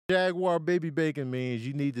Jaguar baby bacon means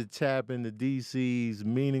you need to tap into DC's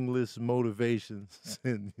meaningless motivations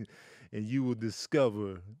and you will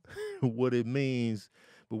discover what it means,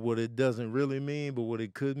 but what it doesn't really mean, but what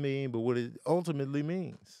it could mean, but what it ultimately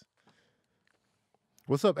means.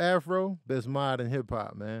 What's up, Afro? Best mod in hip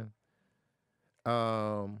hop, man.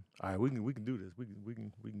 All right, we can do this. We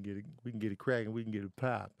can get it cracking. We can get it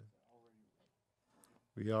popping.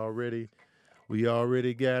 We already we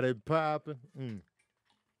already got it popping.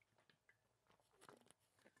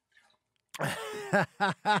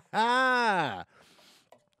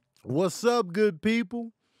 What's up, good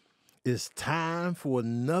people? It's time for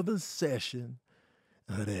another session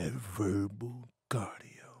of that verbal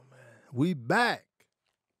cardio, man. We back.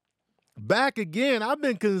 Back again. I've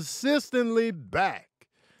been consistently back.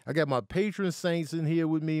 I got my patron saints in here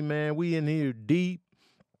with me, man. We in here deep.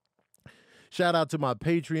 Shout out to my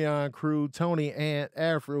Patreon crew, Tony Ant,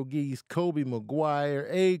 Afro Geese, Kobe McGuire,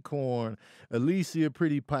 Acorn, Alicia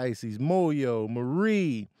Pretty Pisces, Moyo,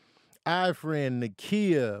 Marie, iFriend,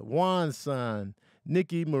 Nakia, Wansan,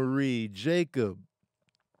 Nikki Marie, Jacob,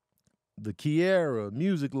 the Kiera,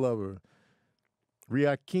 Music Lover,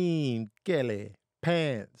 Riakim, Kelly,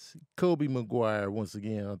 Pants, Kobe McGuire, once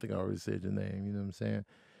again, I think I already said your name, you know what I'm saying?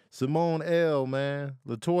 Simone L, man.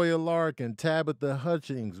 Latoya Larkin, Tabitha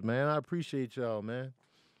Hutchings, man. I appreciate y'all, man.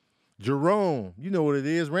 Jerome, you know what it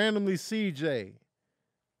is. Randomly CJ.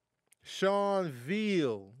 Sean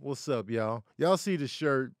Veal, what's up, y'all? Y'all see the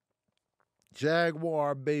shirt.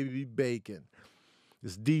 Jaguar Baby Bacon.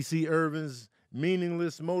 It's DC Irvin's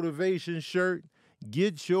meaningless motivation shirt.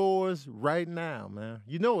 Get yours right now, man.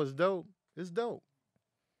 You know it's dope. It's dope.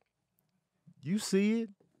 You see it.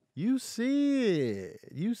 You see it.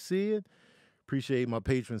 You see it. Appreciate my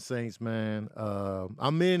patron saints, man.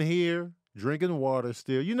 I'm in here drinking water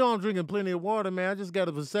still. You know I'm drinking plenty of water, man. I just got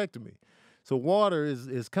a vasectomy. So water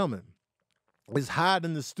is coming. It's hot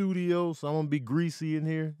in the studio, so I'm going to be greasy in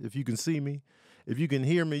here if you can see me. If you can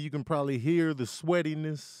hear me, you can probably hear the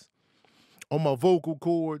sweatiness on my vocal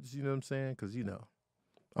cords, you know what I'm saying? Because, you know,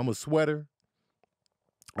 I'm a sweater.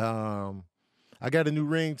 I got a new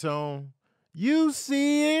ringtone. You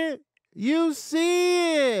see it. You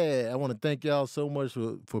see it. I want to thank y'all so much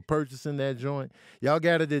for purchasing that joint. Y'all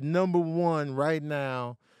got it at #1 right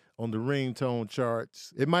now on the ringtone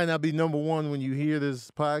charts. It might not be #1 when you hear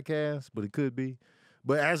this podcast, but it could be.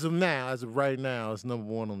 But as of now, as of right now, it's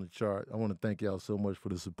 #1 on the chart. I want to thank y'all so much for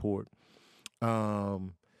the support.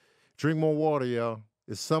 Drink more water, y'all.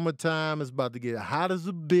 It's summertime. It's about to get hot as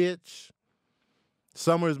a bitch.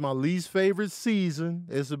 Summer is my least favorite season.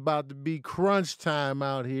 It's about to be crunch time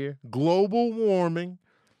out here. Global warming.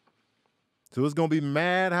 So it's going to be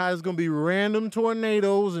mad hot. It's going to be random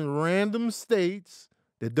tornadoes in random states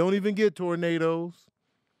that don't even get tornadoes.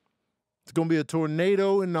 It's going to be a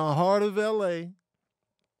tornado in the heart of LA.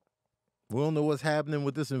 We don't know what's happening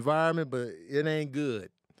with this environment, but it ain't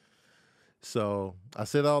good. So I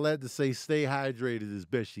said all that to say stay hydrated as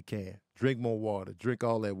best you can. Drink more water. Drink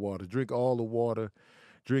all that water. Drink all the water.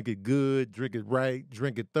 Drink it good. Drink it right.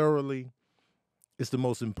 Drink it thoroughly. It's the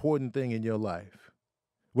most important thing in your life.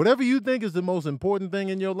 Whatever you think is the most important thing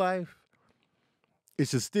in your life, it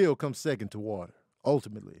should still come second to water,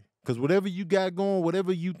 ultimately. Because whatever you got going,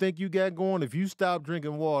 whatever you think you got going, if you stop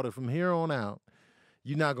drinking water from here on out,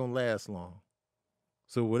 you're not going to last long.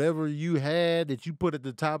 So whatever you had that you put at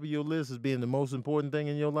the top of your list as being the most important thing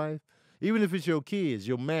in your life, even if it's your kids,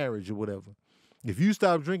 your marriage or whatever, if you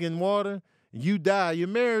stop drinking water and you die, your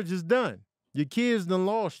marriage is done. Your kids done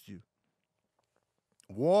lost you.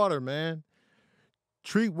 Water, man.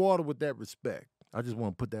 Treat water with that respect. I just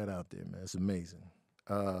want to put that out there, man. It's amazing.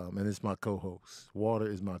 And it's my co-host. Water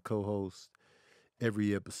is my co-host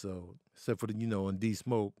every episode, except for on D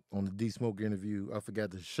Smoke, on the D Smoke interview. I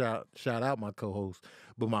forgot to shout out my co-host,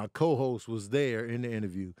 but my co-host was there in the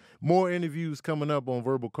interview. More interviews coming up on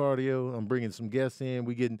Verbal Cardio. I'm bringing some guests in.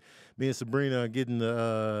 Me and Sabrina are getting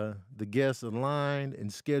the guests aligned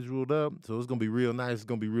and scheduled up, so it's gonna be real nice. It's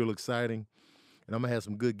gonna be real exciting, and I'm gonna have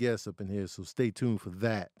some good guests up in here. So stay tuned for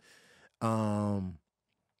that.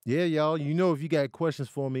 Yeah, y'all. If you got questions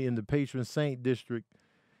for me in the Patron Saint District,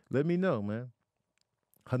 let me know, man.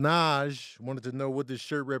 Hanaj wanted to know what this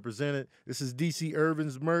shirt represented. This is DC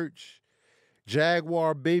Irvin's merch.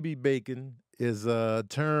 Jaguar Baby Bacon is a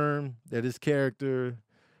term that his character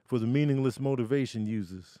for the meaningless motivation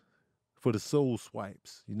uses for the soul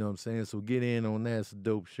swipes. You know what I'm saying? So get in on that. It's a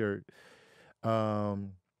dope shirt.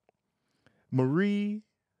 Marie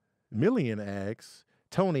Million asks,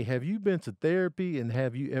 Tony, have you been to therapy and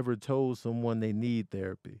have you ever told someone they need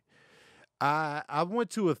therapy? I went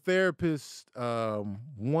to a therapist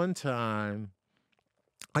one time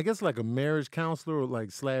I guess like a marriage counselor or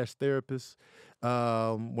like slash therapist.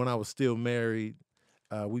 When I was still married,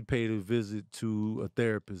 we paid a visit to a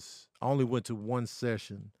therapist. I only went to one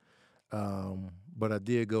session, but I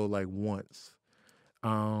did go like once.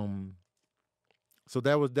 Um, so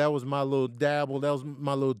that was my little dabble. That was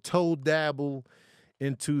my little toe dabble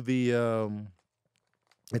into the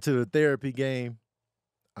therapy game.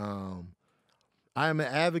 Um, I am an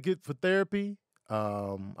advocate for therapy.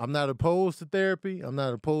 I'm not opposed to therapy. I'm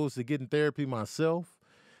not opposed to getting therapy myself.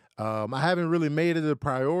 I haven't really made it a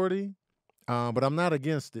priority, but I'm not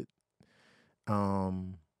against it.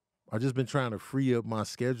 Um, I've just been trying to free up my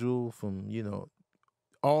schedule from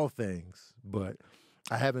all things, but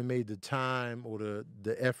I haven't made the time or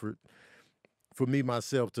the effort for me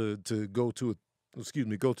myself to go to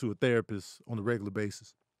a therapist on a regular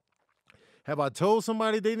basis. Have I told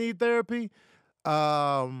somebody they need therapy?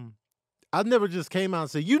 Um, I never just came out and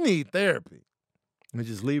said you need therapy and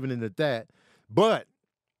just leaving it at that. But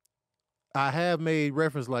I have made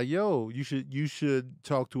reference like, yo, you should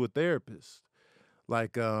talk to a therapist.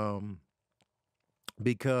 Like,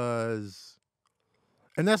 because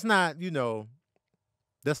and that's not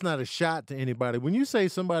a shot to anybody. When you say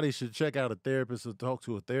somebody should check out a therapist or talk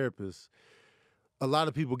to a therapist, a lot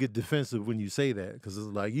of people get defensive when you say that because it's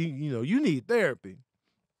like you need therapy.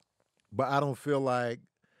 But I don't feel like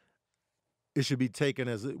it should be taken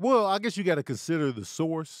as well. I guess you got to consider the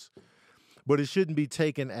source, but it shouldn't be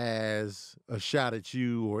taken as a shot at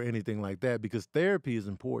you or anything like that because therapy is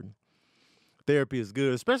important. Therapy is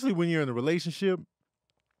good, especially when you're in a relationship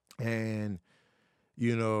and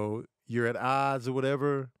you're at odds or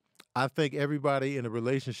whatever. I think everybody in a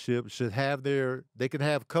relationship should have they can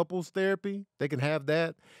have couples therapy, they can have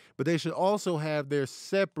that, but they should also have their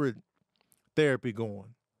separate therapy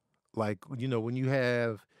going. Like, when you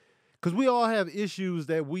have, because we all have issues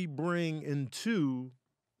that we bring into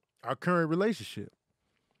our current relationship.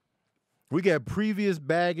 We got previous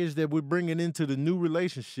baggage that we're bringing into the new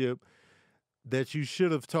relationship that you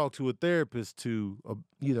should have talked to a therapist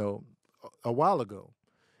a while ago.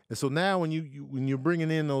 And so now when you're bringing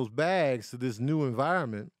in those bags to this new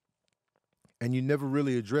environment and you never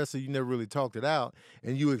really address it, you never really talked it out,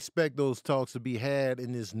 and you expect those talks to be had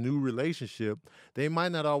in this new relationship, they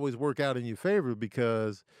might not always work out in your favor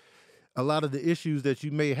because a lot of the issues that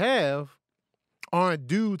you may have aren't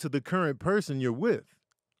due to the current person you're with.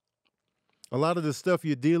 A lot of the stuff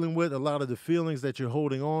you're dealing with, a lot of the feelings that you're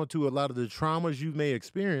holding on to, a lot of the traumas you may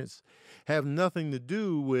experience have nothing to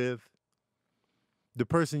do with the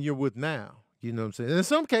person you're with now. You know what I'm saying? And in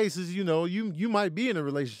some cases, you might be in a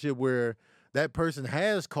relationship where that person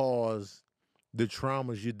has caused the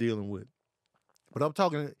traumas you're dealing with. But I'm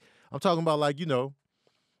talking about like,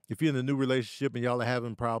 if you're in a new relationship and y'all are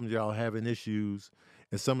having problems, y'all are having issues,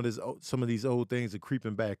 and some of these old things are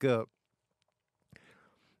creeping back up,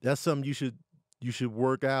 that's something you should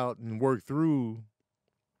work out and work through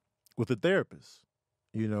with a therapist.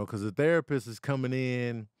 Because the therapist is coming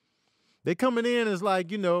in. They coming in as like,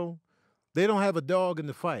 they don't have a dog in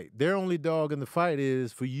the fight. Their only dog in the fight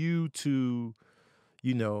is for you to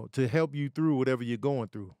help you through whatever you're going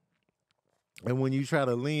through. And when you try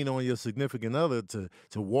to lean on your significant other to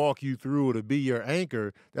walk you through or to be your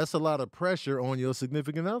anchor, that's a lot of pressure on your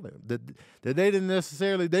significant other. That they didn't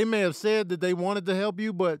necessarily, they may have said that they wanted to help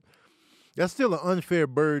you, but that's still an unfair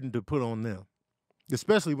burden to put on them,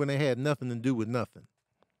 especially when they had nothing to do with nothing.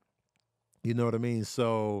 You know what I mean?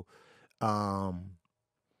 So,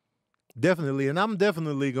 definitely, and I'm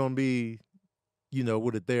definitely gonna be,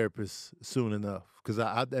 with a therapist soon enough because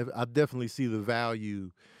I definitely see the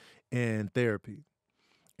value in therapy.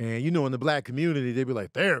 And in the black community, they be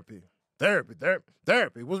like, therapy, therapy, therapy,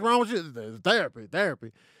 therapy. What's wrong with you? Therapy,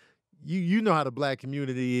 therapy. You know how the black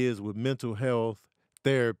community is with mental health,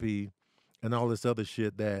 therapy, and all this other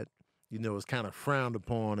shit that, is kind of frowned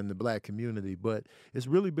upon in the black community, but it's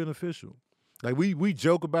really beneficial. Like we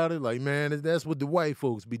joke about it, like, man, that's what the white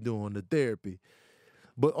folks be doing, the therapy.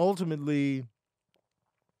 But ultimately,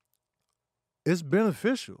 it's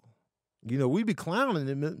beneficial. We be clowning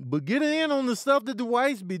it, but get in on the stuff that the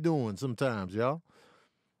whites be doing sometimes, y'all.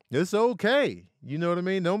 It's okay. You know what I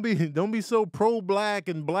mean? Don't be so pro black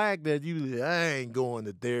and black that I ain't going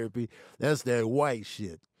to therapy. That's that white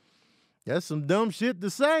shit. That's some dumb shit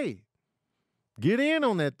to say. Get in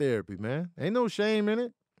on that therapy, man. Ain't no shame in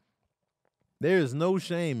it. There is no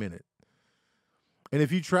shame in it. And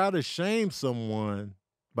if you try to shame someone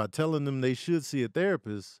by telling them they should see a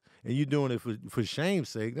therapist and you're doing it for shame's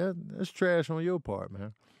sake, that's trash on your part,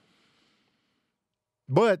 man.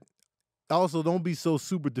 But also don't be so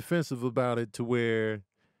super defensive about it to where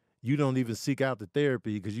you don't even seek out the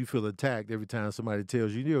therapy because you feel attacked every time somebody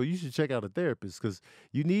tells you, you should check out a therapist because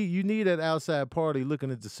you need that outside party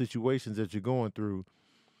looking at the situations that you're going through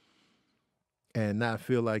and not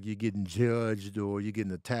feel like you're getting judged or you're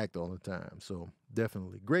getting attacked all the time. So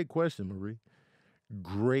definitely. Great question, Marie.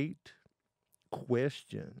 Great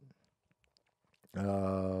question.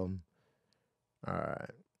 All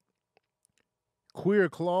right. Queer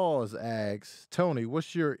Claus asks, Tony,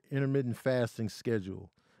 what's your intermittent fasting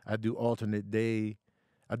schedule? I do alternate day.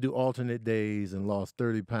 I do alternate days and lost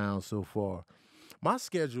 30 pounds so far. My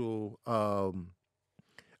schedule,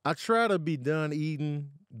 I try to be done eating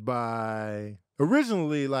by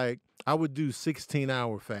originally like I would do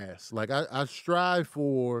 16-hour fast. Like I strive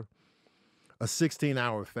for a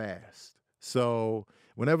 16-hour fast. So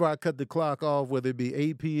whenever I cut the clock off, whether it be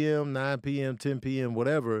 8 p.m., 9 p.m., 10 p.m.,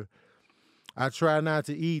 whatever, I try not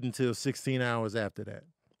to eat until 16 hours after that.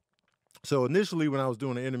 So initially when I was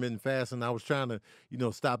doing the intermittent fasting, I was trying to,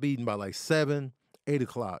 stop eating by like 7, 8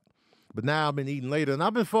 o'clock. But now I've been eating later, and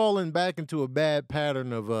I've been falling back into a bad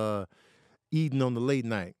pattern of eating on the late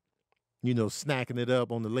night, snacking it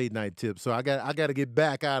up on the late night tip. So I got to get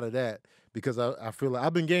back out of that because I feel like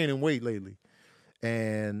I've been gaining weight lately,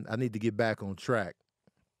 and I need to get back on track.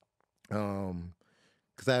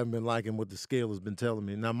 Because I haven't been liking what the scale has been telling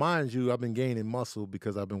me. Now, mind you, I've been gaining muscle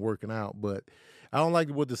because I've been working out, but I don't like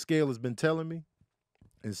what the scale has been telling me,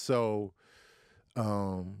 and so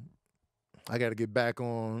I got to get back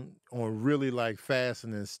on really like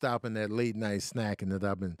fasting and stopping that late night snacking that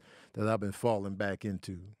I've been falling back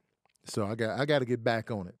into. So I got to get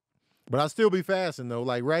back on it, but I'll still be fasting though.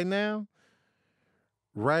 Like right now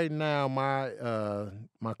my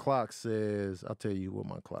clock says, I'll tell you what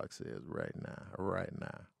my clock says right now.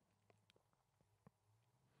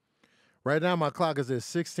 Right now my clock is at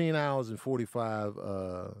 16 hours and 45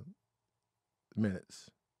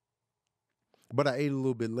 minutes. But I ate a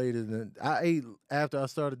little bit later than I ate after I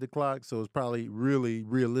started the clock, so it's probably really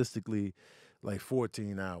realistically like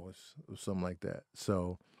 14 hours or something like that.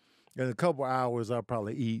 So in a couple hours I'll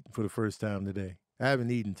probably eat for the first time today. I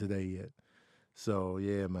haven't eaten today yet. So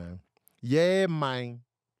yeah, man. Yeah, man.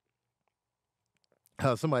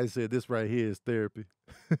 Somebody said this right here is therapy.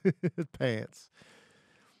 Pants.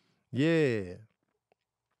 Yeah.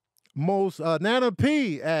 Nana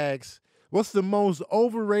P asks, what's the most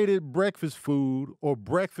overrated breakfast food or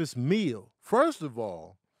breakfast meal? First of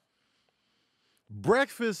all,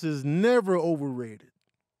 breakfast is never overrated.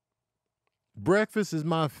 Breakfast is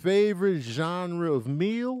my favorite genre of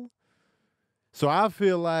meal. So I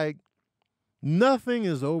feel like nothing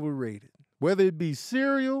is overrated. Whether it be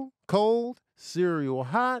cereal cold, cereal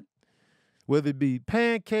hot, whether it be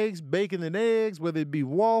pancakes, bacon and eggs, whether it be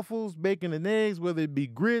waffles, bacon and eggs, whether it be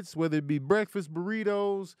grits, whether it be breakfast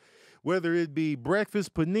burritos, whether it be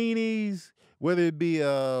breakfast paninis, whether it be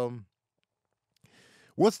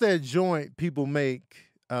what's that joint people make?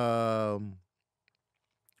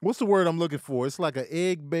 What's the word I'm looking for? It's like an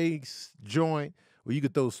egg-based joint where you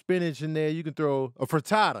could throw spinach in there. You can throw a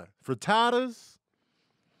frittata. Frittatas,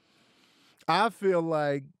 I feel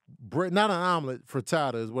like, not an omelet,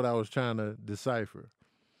 frittata is what I was trying to decipher.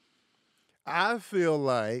 I feel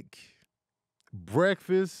like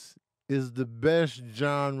breakfast is the best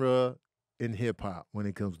genre in hip-hop when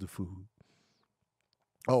it comes to food.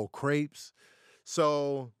 Oh, crepes.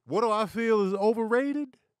 So what do I feel is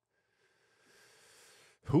overrated?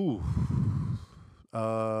 Whew.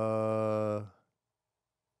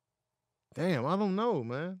 Damn, I don't know,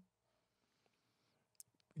 man.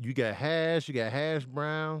 You got hash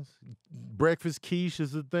browns, breakfast quiche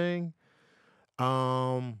is a thing.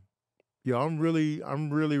 Yeah, I'm really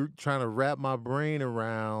trying to wrap my brain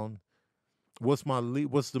around what's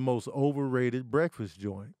the most overrated breakfast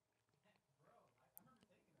joint.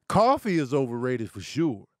 Coffee is overrated for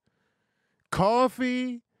sure.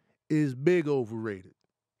 Coffee is big overrated.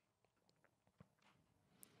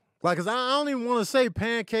 Like, 'cause I don't even want to say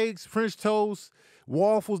pancakes, French toast,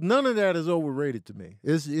 waffles. None of that is overrated to me.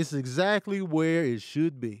 It's exactly where it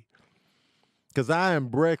should be. 'Cause I am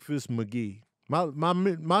Breakfast McGee.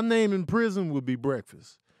 My name in prison would be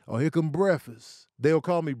Breakfast. Oh, here come Breakfast. They'll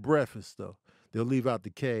call me Breakfast though. They'll leave out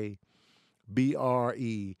the K.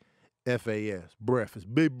 BREFAS.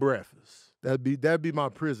 Breakfast. Big Breakfast. That'd be my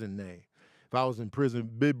prison name. If I was in prison,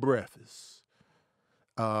 Big Breakfast.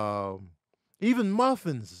 Even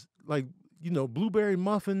muffins, like, blueberry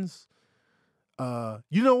muffins.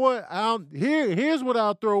 You know what? Here's what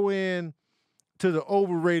I'll throw in to the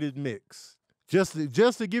overrated mix. Just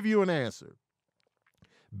to give you an answer.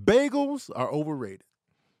 Bagels are overrated.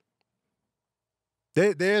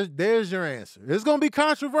 There's your answer. It's gonna be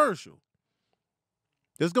controversial.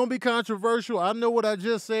 It's going to be controversial. I know what I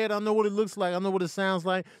just said. I know what it looks like. I know what it sounds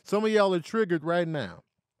like. Some of y'all are triggered right now.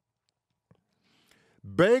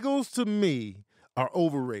 Bagels, to me, are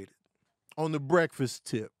overrated on the breakfast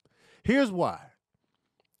tip. Here's why.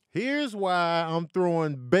 Here's why I'm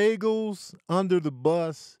throwing bagels under the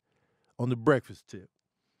bus on the breakfast tip.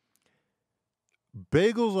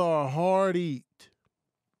 Bagels are a hard eat.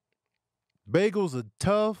 Bagels are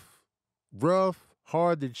tough, rough,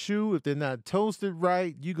 hard to chew. If they're not toasted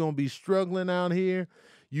right, you're going to be struggling out here.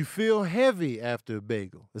 You feel heavy after a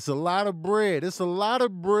bagel. It's a lot of bread. It's a lot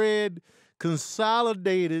of bread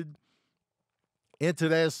consolidated into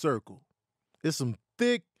that circle. It's some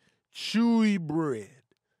thick, chewy bread.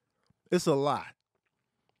 It's a lot.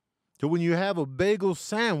 So when you have a bagel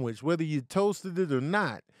sandwich, whether you toasted it or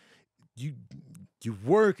not, you're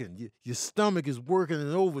working. Your stomach is working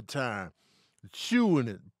in overtime, chewing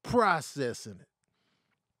it, processing it.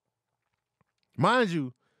 Mind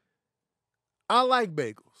you, I like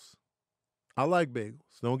bagels. I like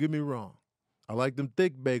bagels. Don't get me wrong. I like them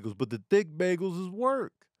thick bagels, but the thick bagels is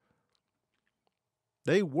work.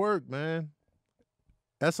 They work, man.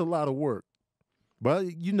 That's a lot of work.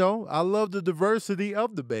 But, you know, I love the diversity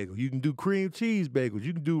of the bagel. You can do cream cheese bagels.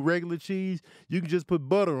 You can do regular cheese. You can just put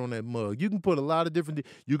butter on that mug. You can put a lot of different.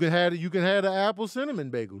 You can have the apple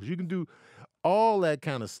cinnamon bagels. You can do all that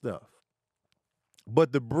kind of stuff.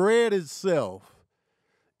 But the bread itself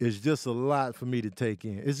is just a lot for me to take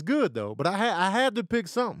in. It's good though, but I had to pick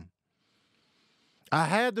something. I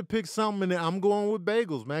had to pick something, and I'm going with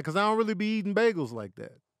bagels, man, because I don't really be eating bagels like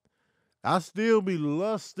that. I still be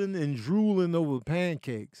lusting and drooling over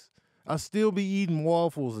pancakes. I still be eating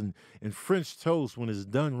waffles and French toast when it's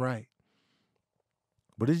done right.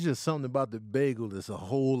 But it's just something about the bagel that's a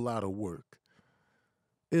whole lot of work.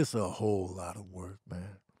 It's a whole lot of work,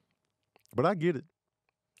 man. But I get it.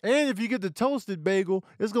 And if you get the toasted bagel,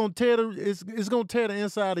 it's gonna tear the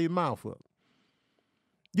inside of your mouth up.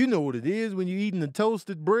 You know what it is when you're eating the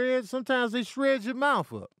toasted bread. Sometimes they shred your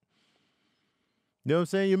mouth up. You know what I'm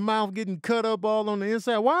saying? Your mouth getting cut up all on the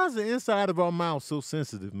inside. Why is the inside of our mouth so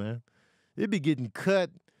sensitive, man? It be getting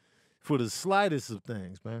cut for the slightest of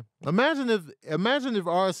things, man. Imagine if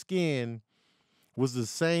our skin was the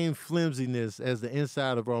same flimsiness as the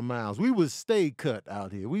inside of our mouths. We would stay cut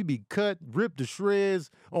out here. We'd be cut, ripped to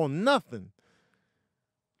shreds on nothing.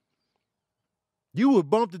 You would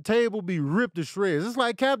bump the table, be ripped to shreds. It's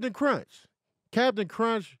like Captain Crunch. Captain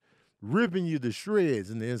Crunch ripping you to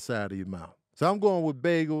shreds in the inside of your mouth. So I'm going with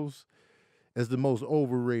bagels as the most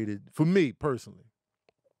overrated, for me personally,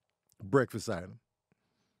 breakfast item.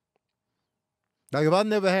 Like if I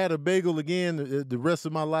never had a bagel again the rest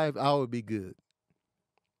of my life, I would be good.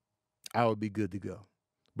 I would be good to go.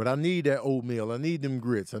 But I need that oatmeal. I need them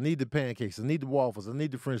grits. I need the pancakes. I need the waffles. I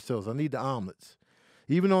need the French toast. I need the omelets.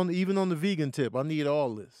 Even on the vegan tip, I need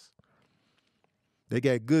all this. They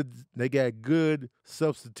got good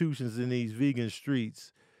substitutions in these vegan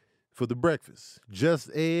streets for the breakfast. Just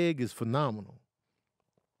Egg is phenomenal.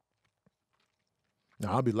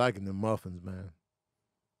 Now, I'll be liking the muffins, man.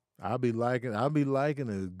 I'll be liking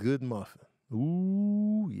a good muffin.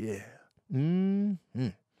 Ooh, yeah. Mm-hmm.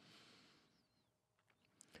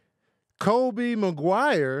 Kobe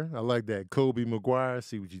McGuire, I like that. Kobe McGuire,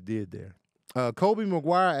 see what you did there. Kobe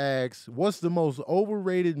McGuire asks, what's the most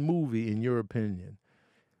overrated movie in your opinion?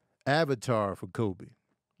 Avatar for Kobe.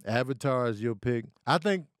 Avatar is your pick. I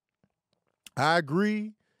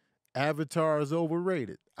agree. Avatar is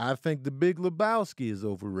overrated. I think The Big Lebowski is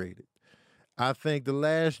overrated. I think The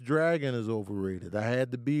Last Dragon is overrated. I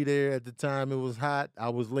had to be there at the time it was hot. I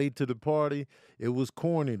was late to the party. It was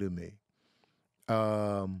corny to me.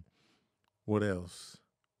 What else?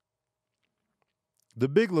 The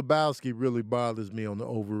Big Lebowski really bothers me on the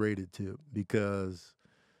overrated tip because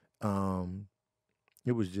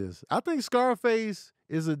it was just, I think Scarface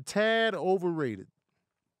is a tad overrated.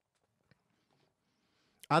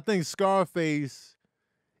 I think Scarface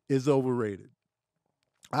is overrated.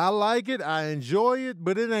 I like it, I enjoy it,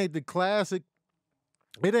 but it ain't the classic.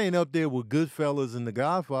 It ain't up there with Goodfellas and The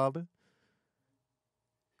Godfather.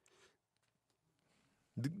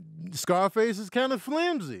 Scarface is kind of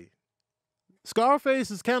flimsy.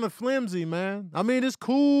 Scarface is kind of flimsy, man. I mean, it's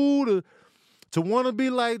cool to want to be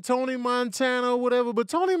like Tony Montana or whatever, but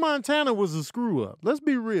Tony Montana was a screw up. Let's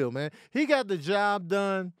be real, man. He got the job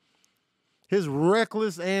done. His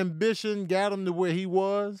reckless ambition got him to where he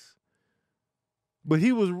was, but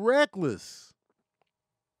he was reckless.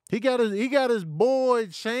 He got his boy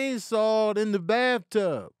chainsawed in the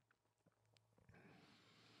bathtub.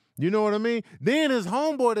 You know what I mean? Then his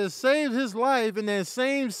homeboy that saved his life in that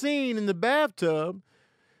same scene in the bathtub,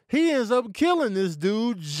 He ends up killing this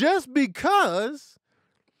dude just because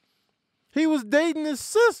he was dating his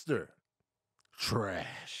sister.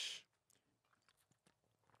 Trash.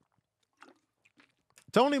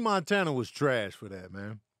 Tony Montana was trash for that,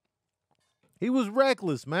 man. He was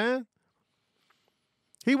reckless, man.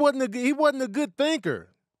 He wasn't a good thinker.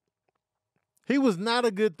 He was not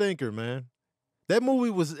a good thinker, man. That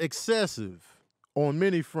movie was excessive on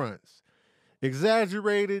many fronts.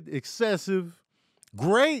 Exaggerated, excessive,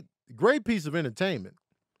 great piece of entertainment.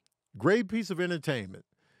 Great piece of entertainment.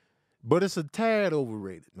 But it's a tad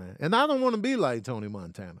overrated, man. And I don't want to be like Tony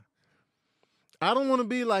Montana. I don't want to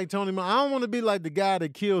be like Tony Montana. I don't want to be like the guy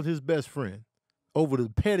that killed his best friend over the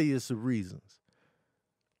pettiest of reasons.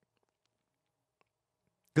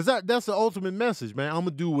 Because that's the ultimate message, man. I'm going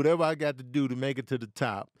to do whatever I got to do to make it to the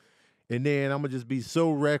top. And then I'm going to just be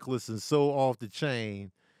so reckless and so off the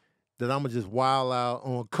chain that I'm going to just wild out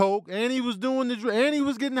on coke. And he was doing and he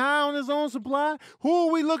was getting high on his own supply. Who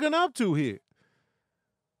are we looking up to here?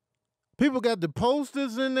 People got the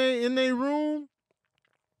posters in their room.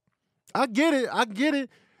 I get it.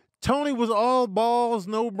 Tony was all balls,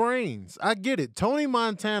 no brains. I get it. Tony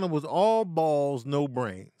Montana was all balls, no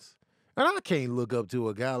brains. And I can't look up to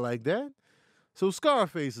a guy like that. So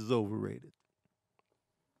Scarface is overrated.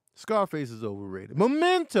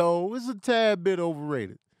 Memento is a tad bit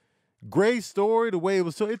overrated. Great story, the way it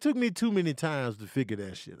was told. It took me too many times to figure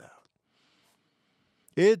that shit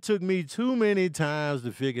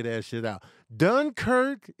out.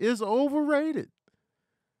 Dunkirk is overrated.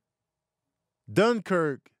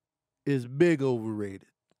 Dunkirk is big overrated.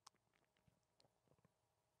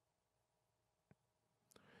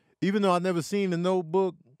 Even though I've never seen The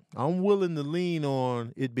Notebook, I'm willing to lean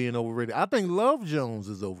on it being overrated. I think Love Jones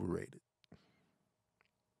is overrated.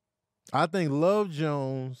 I think Love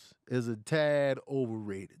Jones is a tad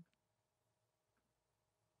overrated.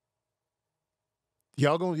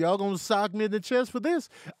 Y'all gonna sock me in the chest for this?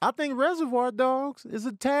 I think Reservoir Dogs is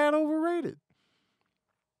a tad overrated.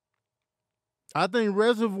 I think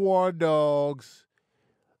Reservoir Dogs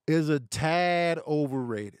is a tad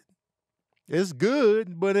overrated. It's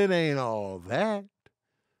good, but it ain't all that.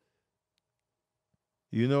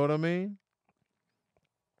 You know what I mean?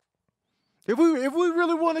 If we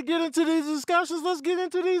really want to get into these discussions, let's get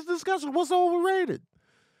into these discussions. What's overrated?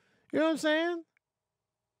 You know what I'm saying?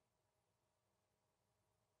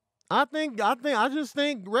 I just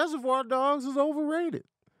think Reservoir Dogs is overrated.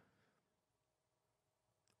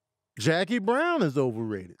 Jackie Brown is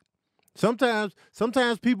overrated. Sometimes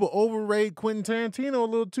people overrate Quentin Tarantino a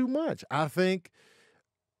little too much. I think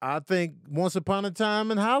Once Upon a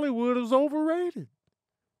Time in Hollywood was overrated.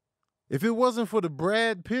 If it wasn't for the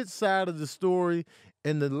Brad Pitt side of the story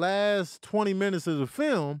in the last 20 minutes of the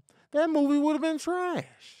film, that movie would have been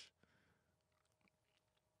trash.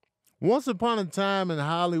 Once Upon a Time in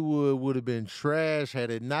Hollywood would have been trash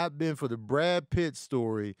had it not been for the Brad Pitt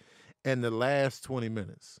story and the last 20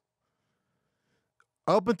 minutes.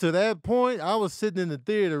 Up until that point, I was sitting in the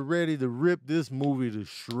theater ready to rip this movie to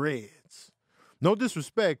shreds. No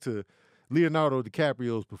disrespect to Leonardo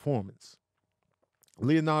DiCaprio's performance.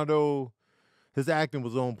 Leonardo, his acting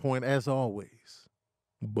was on point as always.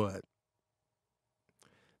 But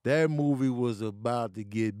that movie was about to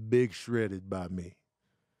get big shredded by me.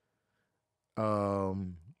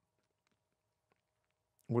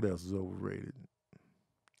 What else is overrated?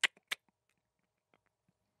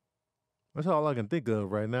 That's all I can think of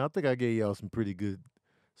right now. I think I gave y'all some pretty good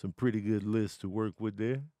lists to work with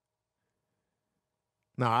there.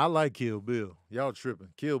 Nah, I like Kill Bill. Y'all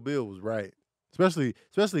tripping. Kill Bill was right.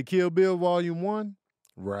 Especially Kill Bill Volume 1.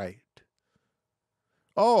 Right.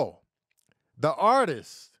 Oh, The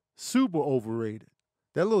Artist. Super overrated.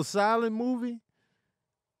 That little silent movie.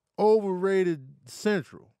 Overrated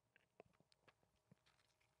central.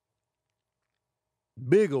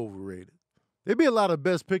 Big overrated. There'd be a lot of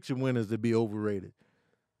Best Picture winners that be overrated.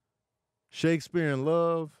 Shakespeare in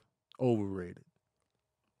Love, overrated.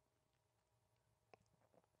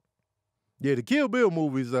 Yeah, the Kill Bill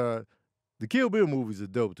movies are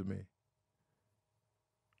dope to me.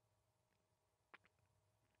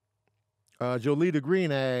 Jolita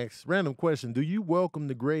Green asks, random question, do you welcome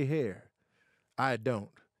the gray hair? I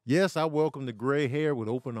don't. Yes, I welcome the gray hair with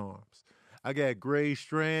open arms. I got gray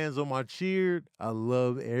strands on my beard. I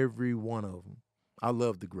love every one of them. I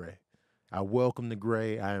love the gray. I welcome the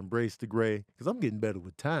gray. I embrace the gray because I'm getting better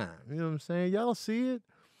with time. You know what I'm saying? Y'all see it?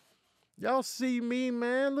 Y'all see me,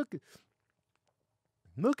 man? Look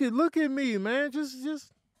at me, man.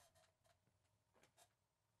 Just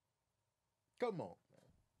come on.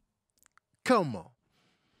 Come on.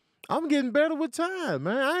 I'm getting better with time,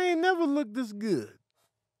 man. I ain't never looked this good.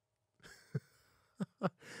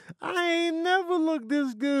 I ain't never looked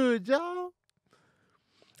this good, y'all.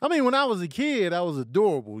 I mean, when I was a kid, I was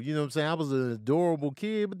adorable. You know what I'm saying? I was an adorable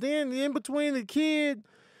kid. But then in between the kid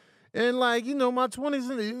and like, you know, my 20s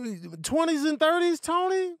and 30s,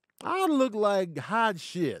 Tony, I look like hot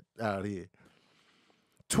shit out here.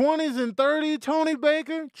 20s and 30s, Tony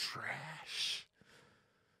Baker, trash.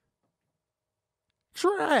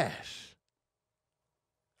 Trash.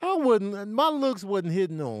 My looks wasn't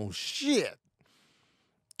hitting on shit.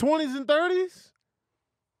 20s and 30s?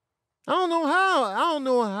 I don't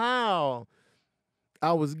know how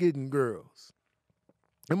I was getting girls.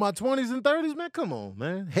 In my 20s and 30s, man, come on,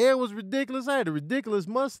 man. Hair was ridiculous. I had a ridiculous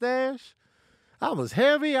mustache. I was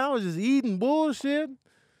heavy. I was just eating bullshit.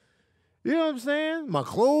 You know what I'm saying? My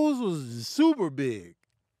clothes was super big.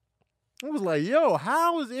 I was like, yo,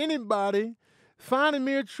 how is anybody finding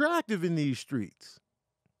me attractive in these streets?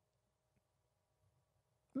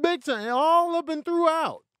 Big time, all up and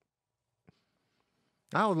throughout.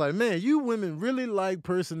 I was like, man, you women really like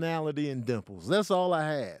personality and dimples. That's all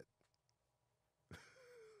I had.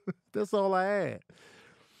 That's all I had.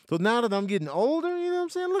 So now that I'm getting older, you know what I'm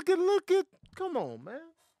saying? Look at, come on, man.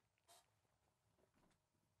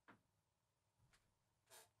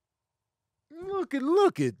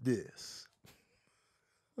 Look at this.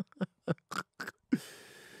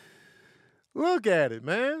 Look at it,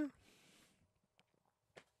 man.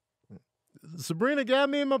 Sabrina got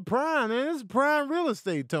me in my prime, man. This is prime real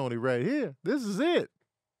estate, Tony, right here. This is it.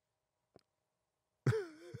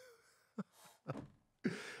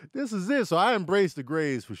 This is it. So I embrace the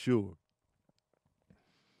grays for sure.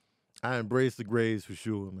 I embrace the grays for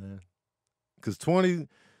sure, man. Because Tony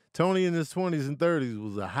in his 20s and 30s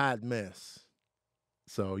was a hot mess.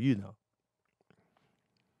 So, you know.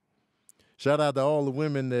 Shout out to all the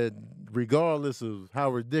women that, regardless of how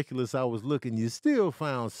ridiculous I was looking, you still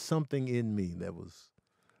found something in me that was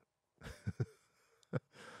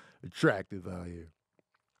attractive out here.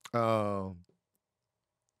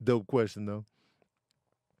 Dope question, though.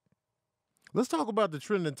 Let's talk about the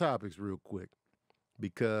trending topics real quick.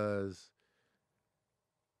 Because,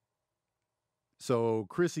 so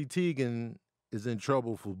Chrissy Teigen is in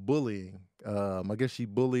trouble for bullying. I guess she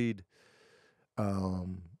bullied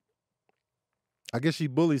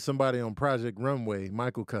somebody on Project Runway,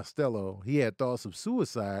 Michael Costello. He had thoughts of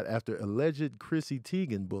suicide after alleged Chrissy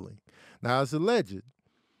Teigen bullying. Now, it's alleged.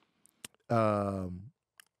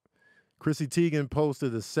 Chrissy Teigen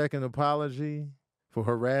posted a second apology for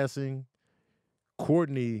harassing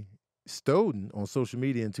Courtney Stodden on social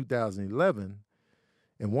media in 2011.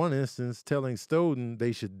 In one instance, telling Stodden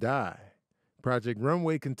they should die. Project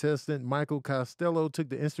Runway contestant Michael Costello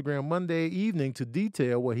took to Instagram Monday evening to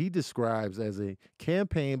detail what he describes as a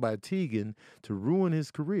campaign by Teigen to ruin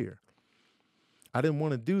his career. I didn't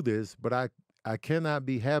want to do this, but I cannot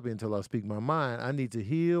be happy until I speak my mind. I need to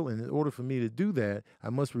heal, and in order for me to do that,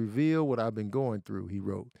 I must reveal what I've been going through, he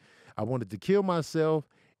wrote. I wanted to kill myself,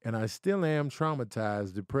 and I still am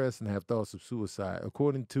traumatized, depressed, and have thoughts of suicide.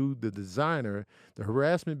 According to the designer, the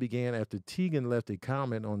harassment began after Teigen left a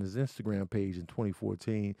comment on his Instagram page in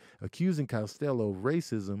 2014, accusing Costello of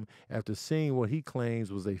racism after seeing what he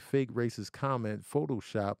claims was a fake racist comment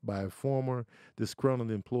photoshopped by a former disgruntled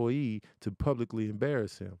employee to publicly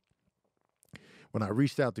embarrass him. When I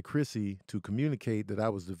reached out to Chrissy to communicate that I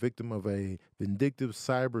was the victim of a vindictive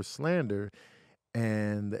cyber slander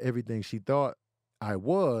and everything she thought I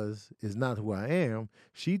is not who I am,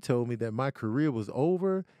 she told me that my career was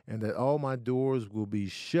over and that all my doors will be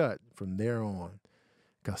shut from there on.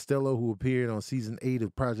 Costello, who appeared on season 8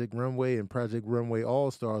 of Project Runway and Project Runway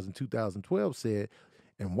All-Stars in 2012, said,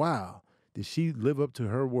 and wow, did she live up to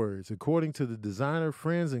her words. According to the designer,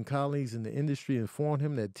 friends and colleagues in the industry informed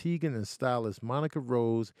him that Teigen and stylist Monica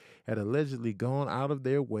Rose had allegedly gone out of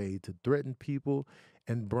their way to threaten people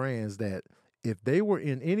and brands that, if they were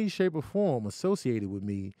in any shape or form associated with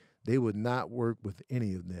me, they would not work with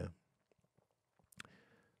any of them.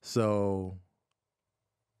 So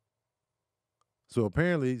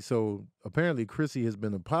apparently Chrissy has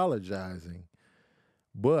been apologizing,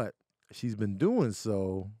 but she's been doing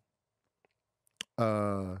so.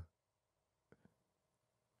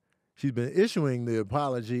 She's been issuing the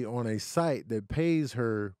apology on a site that pays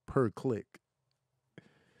her per click.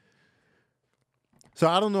 So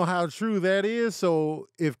I don't know how true that is. So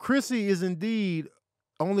if Chrissy is indeed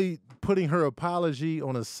only putting her apology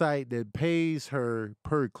on a site that pays her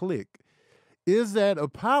per click, is that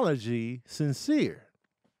apology sincere?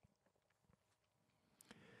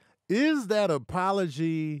 Is that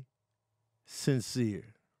apology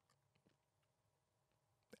sincere?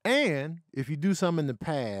 And if you do something in the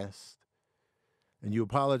past and you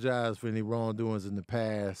apologize for any wrongdoings in the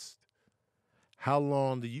past, how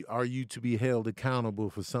long are you to be held accountable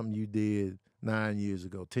for something you did 9 years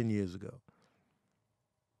ago, 10 years ago?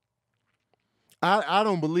 I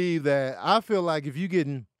don't believe that. I feel like if you're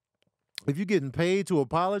getting paid to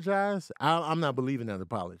apologize, I'm not believing that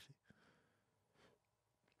apology.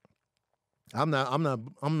 I'm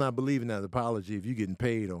not believing that apology if you're getting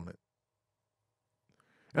paid on it.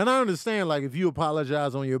 And I understand, like, if you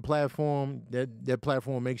apologize on your platform, that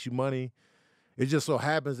platform makes you money. It just so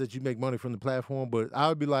happens that you make money from the platform. But I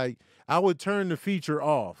would be like, I would turn the feature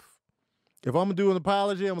off. If I'm gonna do an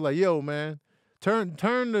apology, I'm like, yo, man, turn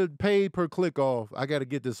the pay per click off. I got to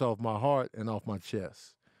get this off my heart and off my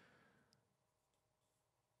chest.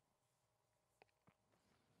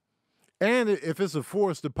 And if it's a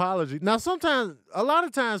forced apology, now a lot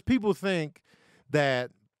of times people think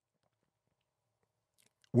that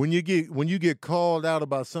when you get called out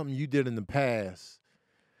about something you did in the past,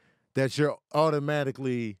 that you're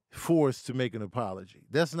automatically forced to make an apology.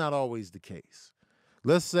 That's not always the case.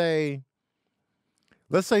 Let's say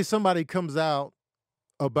somebody comes out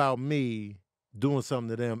about me doing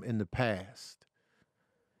something to them in the past,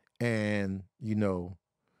 and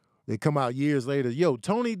they come out years later, yo,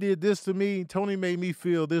 Tony did this to me. Tony made me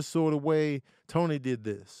feel this sort of way. Tony did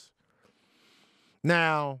this.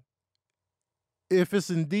 Now, if it's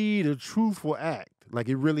indeed a truthful act, like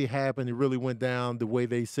it really happened, it really went down the way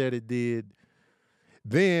they said it did,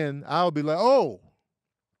 then I'll be like, oh,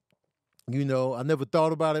 I never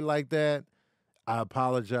thought about it like that. I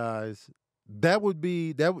apologize.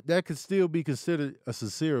 That could still be considered a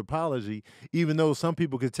sincere apology, even though some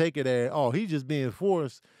people could take it as, oh, he's just being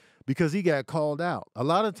forced because he got called out. A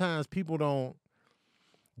lot of times people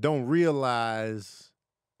don't realize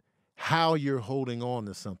how you're holding on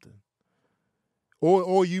to something.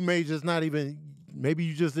 Or you may just not even, maybe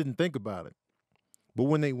you just didn't think about it. But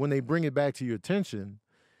when they bring it back to your attention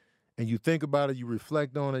and you think about it, you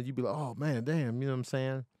reflect on it, you be like, oh man, damn, you know what I'm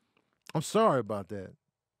saying? I'm sorry about that.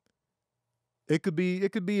 It could be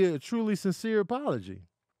a truly sincere apology.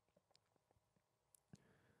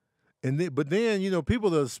 But then,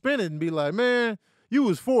 people will spin it and be like, man, you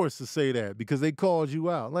was forced to say that because they called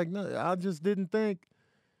you out. Like, no, I just didn't think.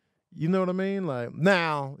 You know what I mean? Like,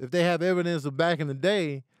 now, if they have evidence of back in the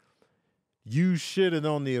day, you shitted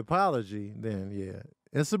on the apology, then yeah.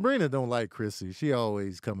 And Sabrina don't like Chrissy. She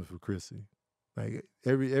always coming for Chrissy. Like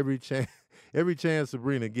every chance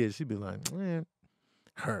Sabrina gets, she be like, man,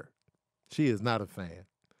 her. She is not a fan.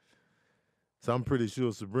 So I'm pretty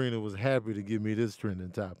sure Sabrina was happy to give me this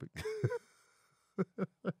trending topic.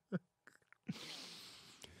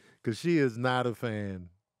 Because she is not a fan.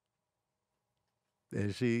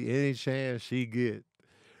 And any chance she get.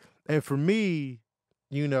 And for me,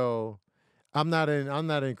 I'm not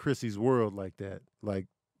in Chrissy's world like that. Like,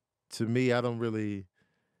 to me, I don't really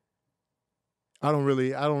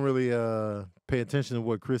pay attention to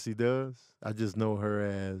what Chrissy does. I just know her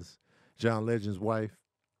as John Legend's wife.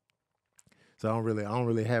 So I don't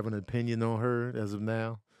really have an opinion on her as of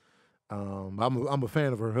now. I'm a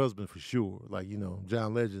fan of her husband for sure. Like,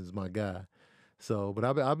 John Legend's my guy. So, but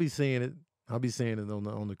I'll be seeing it. I'll be seeing it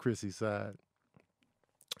on the Chrissy side.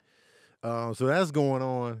 So that's going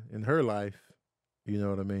on in her life. You know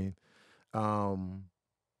what I mean?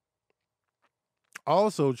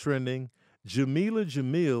 Also trending, Jamila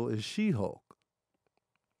Jamil is She-Hulk.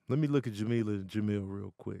 Let me look at Jamila Jamil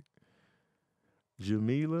real quick.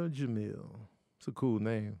 Jamila Jamil. It's a cool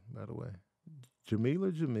name, by the way.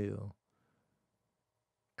 Jamila Jamil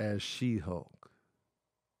as She-Hulk.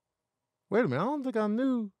 Wait a minute, I don't think I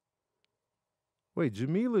knew. Wait,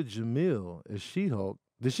 Jamila Jamil as She-Hulk.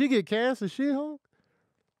 Did she get cast as She-Hulk?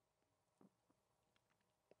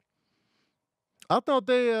 I thought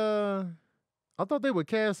they were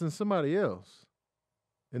casting somebody else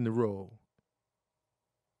in the role.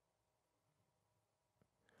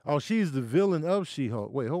 Oh, she's the villain of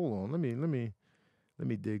She-Hulk. Wait, hold on. Let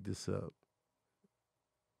me dig this up.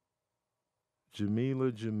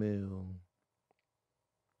 Jamila Jamil,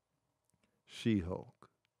 She-Hulk.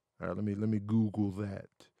 All right, let me Google that.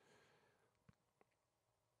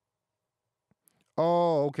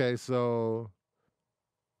 Oh, okay. So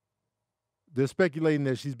they're speculating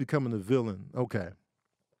that she's becoming a villain. Okay.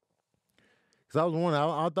 Because I was wondering,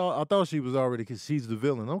 I thought she was already, because she's the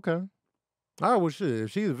villain. Okay. All right, well, shit.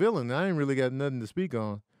 If she's a villain, I ain't really got nothing to speak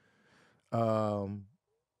on.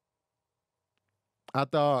 I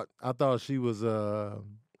thought she was.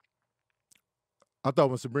 I thought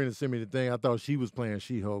when Sabrina sent me the thing, I thought she was playing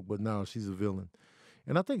She-Hulk, but no, she's a villain.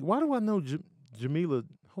 And I think, why do I know Jamila?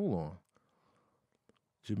 Hold on.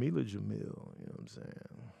 Jamila Jamil, you know what I'm saying?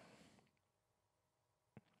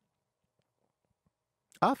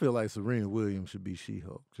 I feel like Serena Williams should be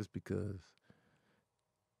She-Hulk just because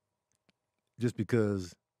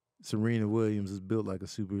Serena Williams is built like a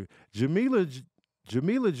super. Jamila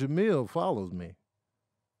Jamil follows me.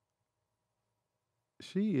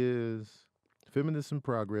 She is Feminist in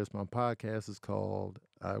Progress. My podcast is called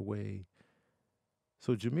I Weigh.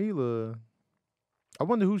 So Jamila, I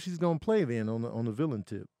wonder who she's gonna play then on the villain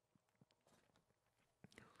tip.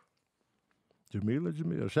 Jamila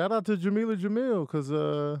Jamil. Shout out to Jamila Jamil,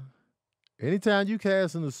 because anytime you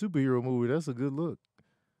cast in a superhero movie, that's a good look.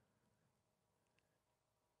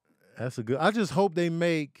 I just hope they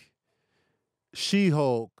make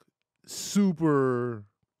She-Hulk super.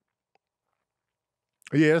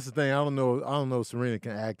 Yeah, that's the thing. I don't know if Serena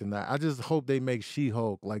can act or not. I just hope they make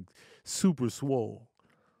She-Hulk like super swole.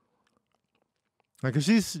 Like, 'cause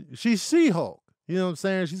she's She-Hulk. You know what I'm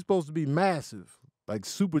saying? She's supposed to be massive, like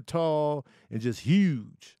super tall and just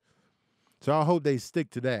huge. So I hope they stick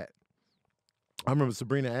to that. I remember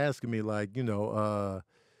Sabrina asking me, like,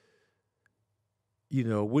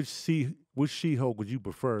 which She-Hulk would you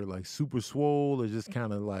prefer? Like super swole or just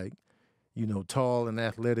kind of like, tall and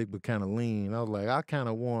athletic but kind of lean? I was like, I kind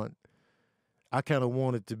of want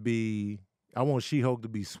it to be. I want She-Hulk to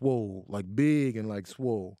be swole, like big and like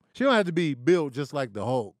swole. She don't have to be built just like the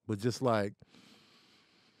Hulk, but just like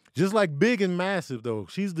big and massive though.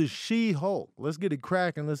 She's the She-Hulk. Let's get it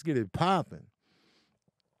cracking. Let's get it popping.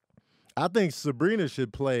 I think Sabrina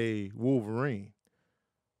should play Wolverine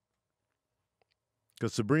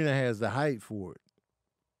because Sabrina has the height for it.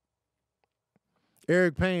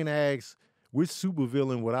 Eric Payne asks, which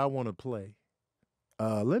supervillain would I want to play?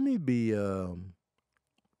 Let me be.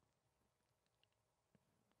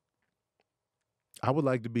 I would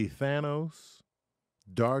like to be Thanos,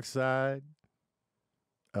 Darkseid,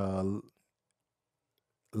 uh,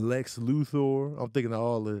 Lex Luthor. I'm thinking of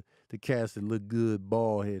all the cast that look good,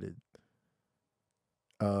 bald headed.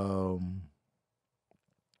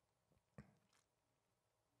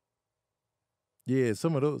 Yeah,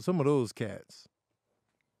 some of those cats.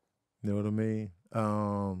 You know what I mean?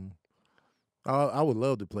 I would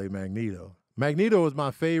love to play Magneto. Magneto is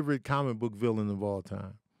my favorite comic book villain of all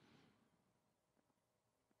time.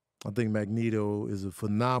 I think Magneto is a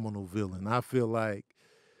phenomenal villain. I feel like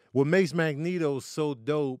what makes Magneto so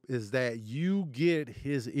dope is that you get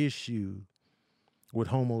his issue with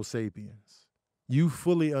Homo sapiens. You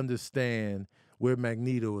fully understand where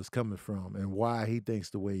Magneto is coming from and why he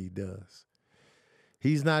thinks the way he does.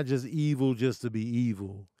 He's not just evil just to be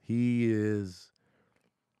evil. He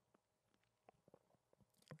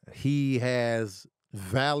has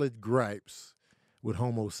valid gripes with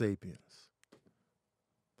Homo sapiens.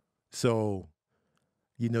 So,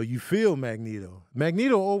 you feel Magneto.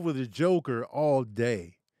 Magneto over the Joker all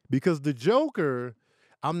day. Because the Joker,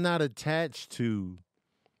 I'm not attached to.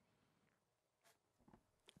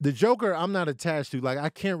 The Joker, I'm not attached to. Like, I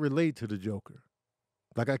can't relate to the Joker.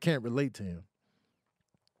 Like, I can't relate to him.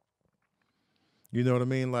 You know what I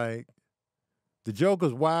mean? Like, the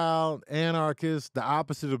Joker's wild, anarchist, the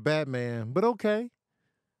opposite of Batman. But okay.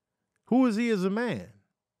 Who is he as a man?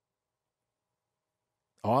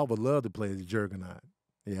 Oh, I would love to play the Juggernaut.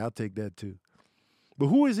 Yeah, I'll take that too. But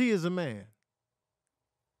who is he as a man?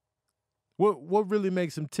 What really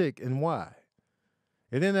makes him tick and why?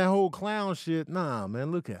 And then that whole clown shit, nah,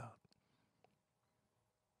 man, look out.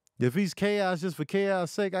 If he's chaos just for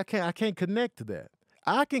chaos' sake, I can't connect to that.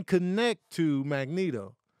 I can connect to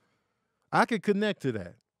Magneto. I can connect to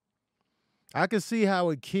that. I can see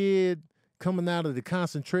how a kid coming out of the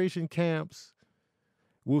concentration camps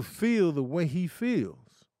will feel the way he feels.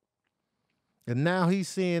 And now he's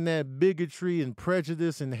seeing that bigotry and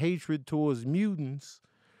prejudice and hatred towards mutants.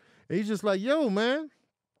 And he's just like, yo, man,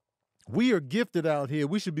 we are gifted out here.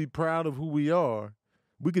 We should be proud of who we are.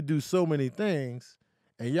 We could do so many things.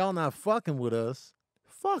 And y'all not fucking with us.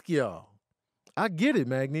 Fuck y'all. I get it,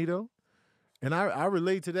 Magneto. And I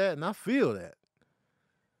relate to that and I feel that.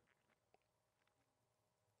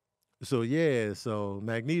 So yeah,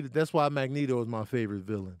 Magneto, that's why Magneto is my favorite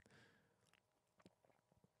villain.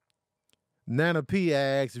 Nana P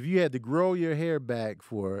asks, if you had to grow your hair back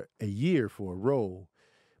for a year for a role,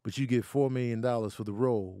 but you get $4 million for the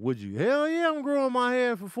role, would you? Hell yeah, I'm growing my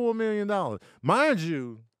hair for $4 million. Mind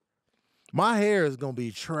you, my hair is going to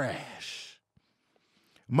be trash.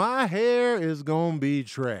 My hair is going to be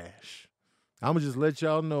trash. I'm going to just let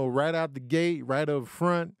y'all know right out the gate, right up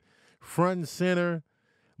front and center,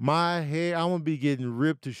 my hair, I'm going to be getting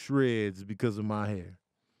ripped to shreds because of my hair.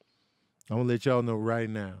 I'm going to let y'all know right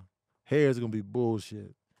now. Hair is going to be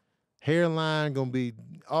bullshit. Hairline going to be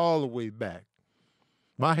all the way back.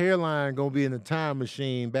 My hairline going to be in a time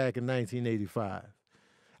machine back in 1985.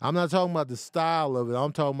 I'm not talking about the style of it.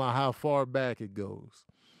 I'm talking about how far back it goes.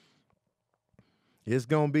 It's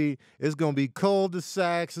gonna be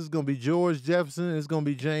cul-de-sacs. It's gonna be George Jefferson. It's gonna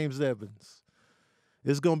be James Evans.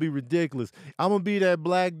 It's gonna be ridiculous. I'm gonna be that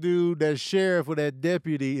black dude, that sheriff or that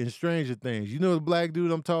deputy in Stranger Things. You know the black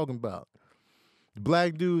dude I'm talking about. The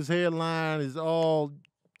black dude's hairline is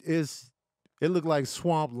it looked like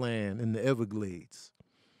swampland in the Everglades.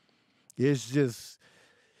 It's just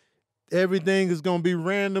everything is gonna be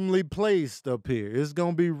randomly placed up here. It's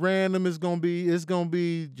gonna be random. It's gonna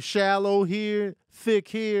be shallow here, thick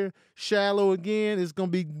here, shallow again. It's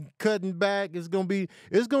gonna be cutting back. It's gonna be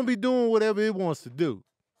doing whatever it wants to do.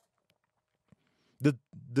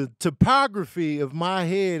 The topography of my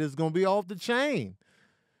head is gonna be off the chain.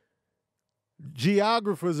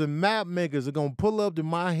 Geographers and map makers are gonna pull up to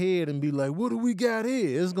my head and be like, "What do we got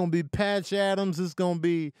here?" It's gonna be Patch Adams. It's gonna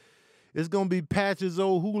be Patches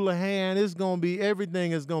O'Houlihan. It's gonna be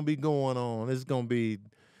everything is gonna be going on. It's gonna be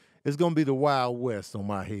the Wild West on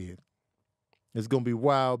my head. It's gonna be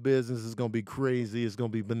wild business. It's gonna be crazy. It's gonna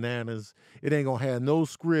be bananas. It ain't gonna have no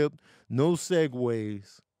script, no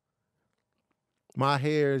segues. My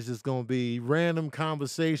hair is just gonna be random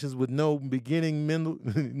conversations with no beginning,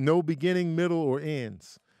 middle, or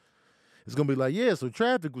ends. It's gonna be like, yeah, so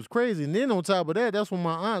traffic was crazy. And then on top of that, that's when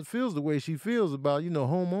my aunt feels the way she feels about,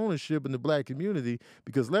 home ownership in the black community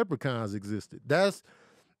because leprechauns existed. That's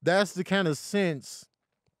the kind of sense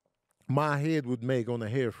my head would make on the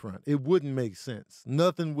hair front. It wouldn't make sense.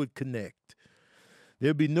 Nothing would connect.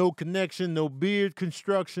 There'd be no connection, no beard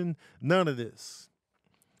construction, none of this.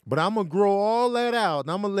 But I'm going to grow all that out,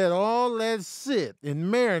 and I'm going to let all that sit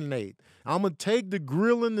and marinate. I'm going to take the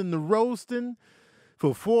grilling and the roasting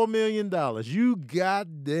for $4 million. You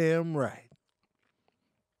goddamn right.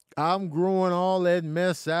 I'm growing all that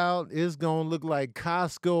mess out. It's going to look like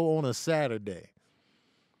Costco on a Saturday.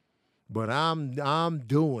 But I'm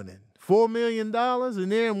doing it. $4 million,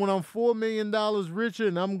 and then when I'm $4 million richer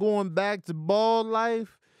and I'm going back to bald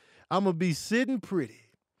life, I'm going to be sitting pretty.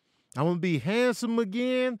 I'm going to be handsome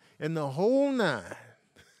again and the whole nine.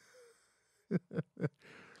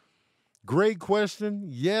 Great question.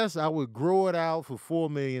 Yes, I would grow it out for $4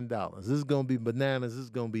 million. This is going to be bananas. This is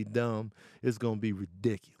going to be dumb. It's going to be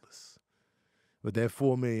ridiculous. But that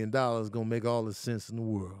 $4 million is going to make all the sense in the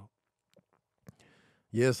world.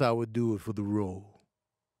 Yes, I would do it for the role.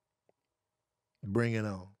 Bring it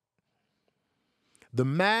on. The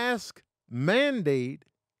mask mandate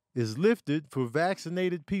is lifted for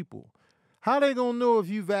vaccinated people. How they gonna know if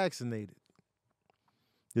you vaccinated?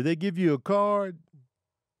 Did they give you a card?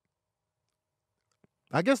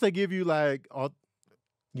 I guess they give you an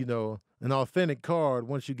authentic card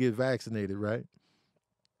once you get vaccinated, right?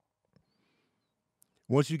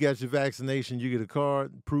 Once you got your vaccination, you get a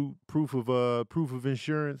card, proof of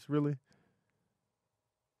insurance, really.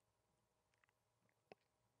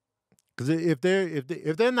 Because if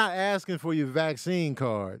they're not asking for your vaccine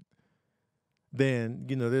card, then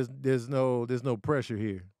there's no pressure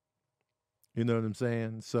here. You know what I'm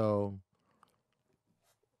saying? So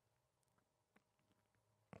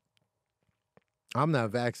I'm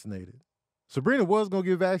not vaccinated. Sabrina was gonna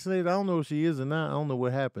get vaccinated. I don't know if she is or not. I don't know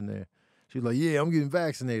what happened there. She's like, yeah, I'm getting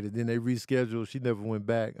vaccinated. Then they rescheduled. She never went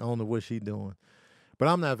back. I don't know what she's doing. But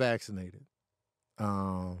I'm not vaccinated.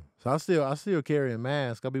 So I still carry a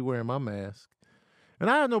mask. I'll be wearing my mask.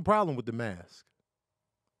 And I have no problem with the mask.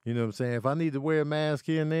 You know what I'm saying? If I need to wear a mask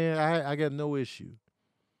here and there, I got no issue.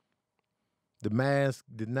 The mask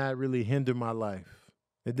did not really hinder my life.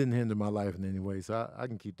 It didn't hinder my life in any way, so I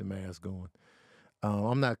can keep the mask going.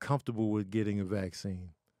 I'm not comfortable with getting a vaccine.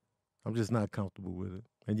 I'm just not comfortable with it.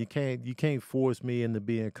 And you can't force me into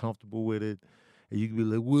being comfortable with it. And you can be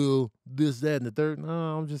like, well, this, that, and the third. No,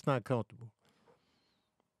 I'm just not comfortable.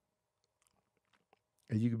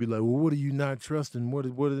 And you could be like, well, what are you not trusting? What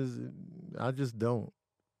is it? I just don't.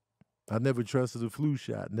 I never trusted a flu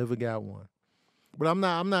shot. Never got one. But I'm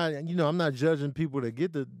not judging people that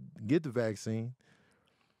get the vaccine.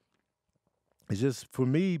 It's just for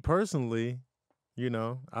me personally, I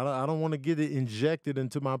don't want to get it injected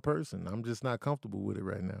into my person. I'm just not comfortable with it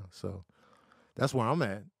right now. So that's where I'm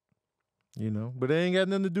at. But it ain't got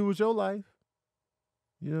nothing to do with your life.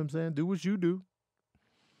 You know what I'm saying? Do what you do.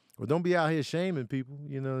 Or don't be out here shaming people,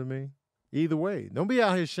 you know what I mean? Either way. Don't be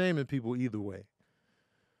out here shaming people either way.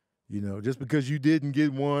 Just because you didn't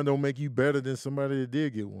get one don't make you better than somebody that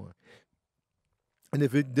did get one. And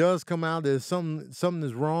if it does come out that something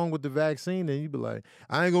is wrong with the vaccine, then you be like,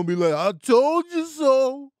 I ain't gonna be like, I told you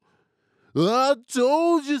so. I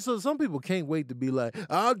told you so. Some people can't wait to be like,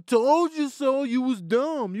 I told you so. You was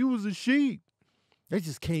dumb. You was a sheep. They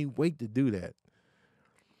just can't wait to do that.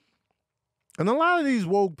 And a lot of these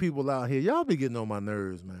woke people out here, y'all be getting on my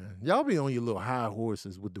nerves, man. Y'all be on your little high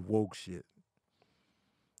horses with the woke shit.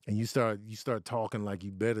 And you start talking like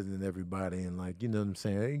you better than everybody, and like, you know what I'm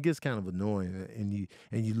saying? It gets kind of annoying, and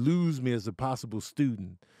you lose me as a possible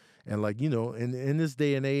student. And like, you know, in this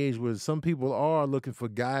day and age where some people are looking for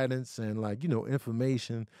guidance and like, you know,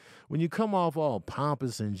 information, when you come off all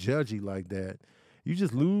pompous and judgy like that, you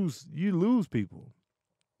just lose people.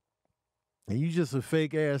 And you just a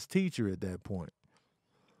fake ass teacher at that point.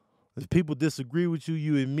 If people disagree with you,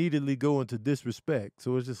 you immediately go into disrespect.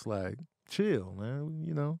 So it's just like, chill, man.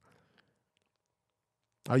 You know,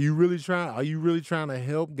 are you really trying to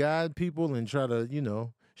help guide people and try to, you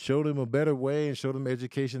know, show them a better way and show them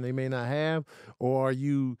education they may not have, or are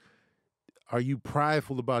you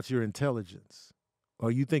prideful about your intelligence?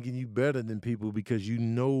 Are you thinking you better than people because you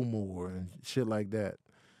know more and shit like that?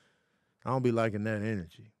 I don't be liking that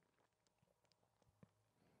energy.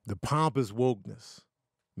 The pompous wokeness,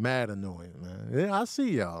 mad annoying, man. Yeah, I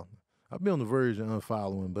see y'all. I'll be on the verge of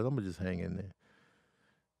unfollowing, but I'm gonna just hang in there.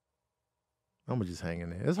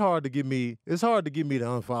 It's hard to get me to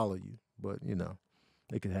unfollow you, but you know,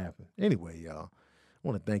 it could happen. Anyway, y'all, I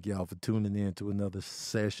want to thank y'all for tuning in to another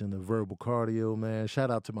session of Verbal Cardio, man. Shout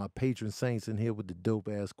out to my patron saints in here with the dope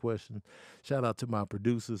ass question. Shout out to my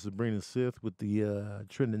producer Sabrina Sith with the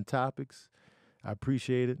trending topics. I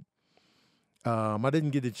appreciate it. I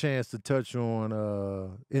didn't get a chance to touch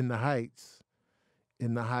on In the Heights.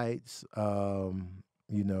 In the Heights,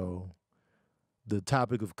 you know, the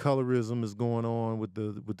topic of colorism is going on with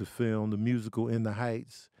the film, the musical In the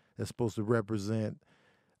Heights, that's supposed to represent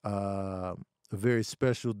a very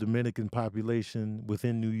special Dominican population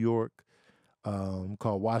within New York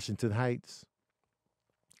called Washington Heights.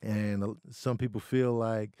 And some people feel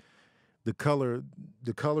like the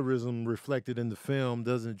colorism reflected in the film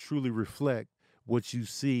doesn't truly reflect what you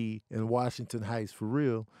see in Washington Heights for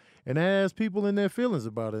real. And that has people in their feelings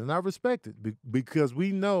about it. And I respect it because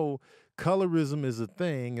we know colorism is a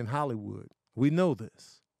thing in Hollywood. We know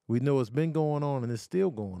this. We know it's been going on and it's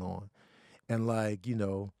still going on. And like, you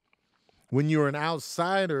know, when you're an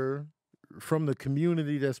outsider from the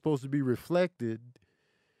community that's supposed to be reflected,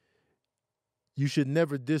 you should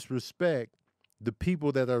never disrespect the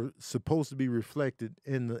people that are supposed to be reflected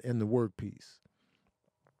in the work piece.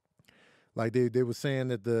 Like they were saying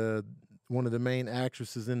that one of the main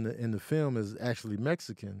actresses in the film is actually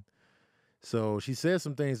Mexican. So she said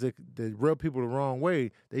some things that rub people the wrong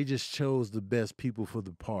way. They just chose the best people for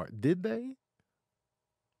the part. Did they?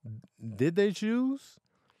 Did they choose?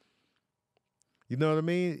 You know what I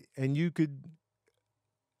mean? And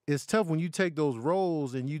it's tough when you take those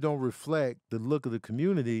roles and you don't reflect the look of the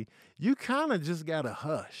community. You kind of just got to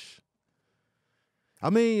hush. I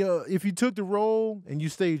mean, if you took the role and you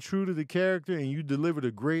stayed true to the character and you delivered a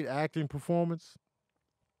great acting performance,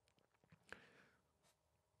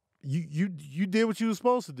 you did what you were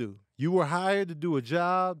supposed to do. You were hired to do a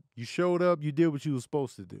job. You showed up. You did what you were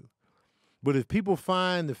supposed to do. But if people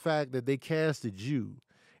find the fact that they casted you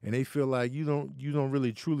and they feel like you don't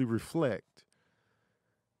really truly reflect,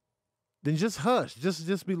 then just hush.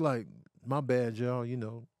 Just be like, my bad, y'all. You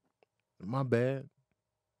know, my bad.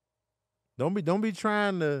 Don't be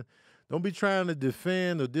trying to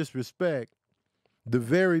defend or disrespect the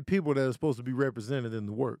very people that are supposed to be represented in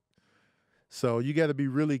the work. So you got to be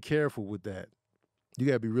really careful with that. You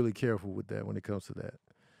got to be really careful with that when it comes to that.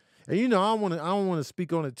 And you know, I don't want to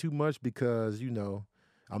speak on it too much because you know,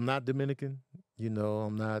 I'm not Dominican. You know,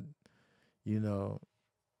 I'm not, you know,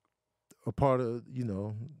 a part of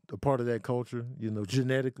that culture. You know,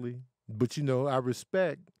 genetically. But you know, I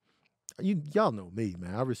respect. Y'all know me,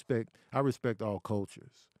 man. I respect all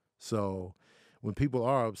cultures. So when people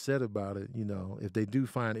are upset about it, you know, if they do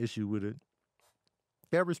find issue with it,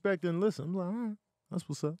 yeah, respect and listen. I'm like, all right, that's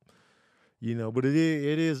what's up. You know, but it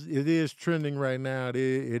is trending right now.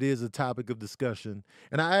 It is a topic of discussion.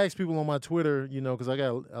 And I ask people on my Twitter, you know, because I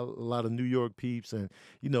got a lot of New York peeps, and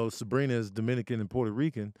you know, Sabrina is Dominican and Puerto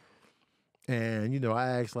Rican, and you know,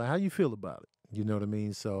 I ask like, how you feel about it? You know what I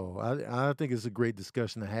mean? So I think it's a great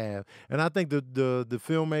discussion to have. And I think the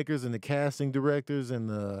filmmakers and the casting directors and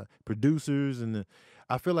the producers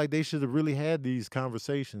I feel like they should have really had these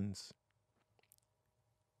conversations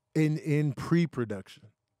in pre-production.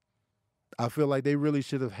 I feel like they really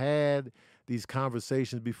should have had these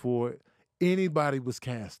conversations before anybody was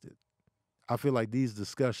casted. I feel like these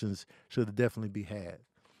discussions should have definitely be had.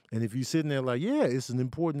 And if you're sitting there like, yeah, it's an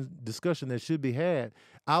important discussion that should be had,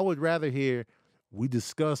 I would rather hear we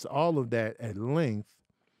discussed all of that at length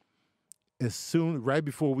right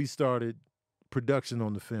before we started production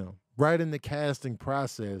on the film. Right in the casting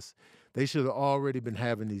process, they should have already been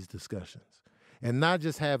having these discussions. and not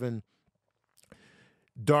just having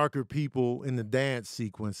darker people in the dance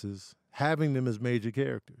sequences, having them as major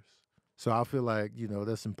characters. So I feel like,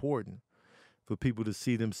 that's important for people to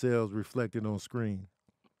see themselves reflected on screen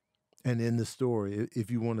and in the story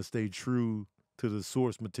if you want to stay true to the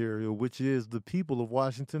source material, which is the people of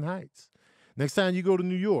Washington Heights. Next time you go to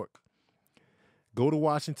New York, go to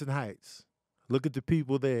Washington Heights. Look at the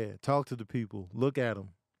people there. Talk to the people. Look at them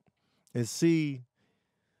and see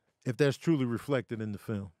if that's truly reflected in the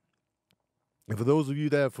film. And for those of you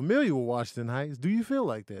that are familiar with Washington Heights, do you feel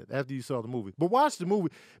like that after you saw the movie? But watch the movie.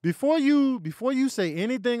 Before you say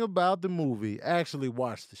anything about the movie, actually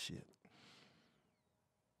watch the shit.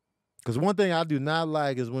 Because one thing I do not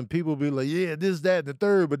like is when people be like, yeah, this, that, and the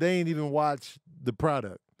third, but they ain't even watch the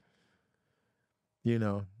product.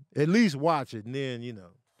 At least watch it and then,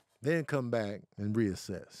 then come back and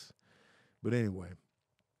reassess. But anyway,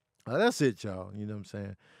 that's it, y'all. You know what I'm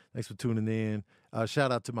saying? Thanks for tuning in.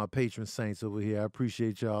 Shout out to my patron saints over here. I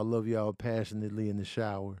appreciate y'all. I love y'all passionately in the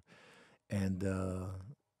shower. And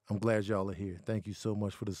I'm glad y'all are here. Thank you so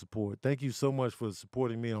much for the support. Thank you so much for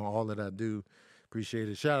supporting me on all that I do. Appreciate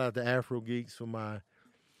it. Shout out to Afro Geeks for my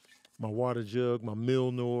water jug, my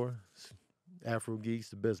Milnor. Afro Geeks,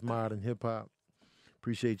 the best modern hip hop.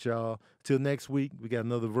 Appreciate y'all. Till next week, we got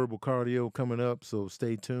another verbal cardio coming up, so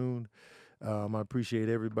stay tuned. I appreciate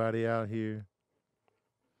everybody out here.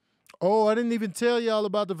 Oh, I didn't even tell y'all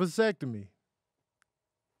about the vasectomy.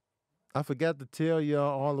 I forgot to tell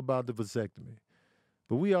y'all all about the vasectomy.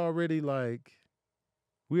 But we already about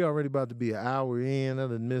to be an hour in. I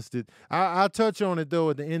done missed it. I'll touch on it, though,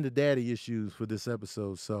 at the end of Daddy Issues for this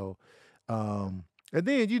episode. So, and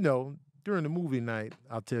then, during the movie night,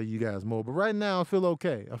 I'll tell you guys more. But right now, I feel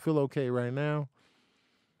okay. I feel okay right now.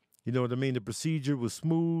 You know what I mean? The procedure was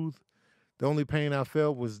smooth. The only pain I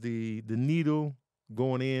felt was the needle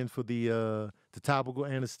going in for the topical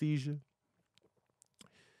anesthesia.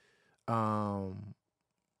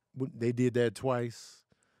 They did that twice.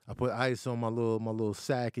 I put ice on my little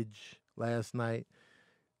saccage last night.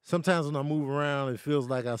 Sometimes when I move around, it feels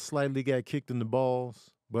like I slightly got kicked in the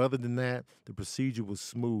balls. But other than that, the procedure was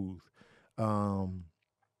smooth. And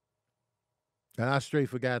I straight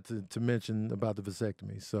forgot to mention about the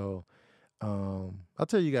vasectomy. So I'll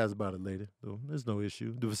tell you guys about it later. Though. There's no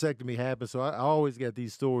issue. The vasectomy happened, so I always got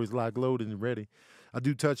these stories locked, loaded, and ready. I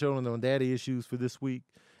do touch on Daddy Issues for this week.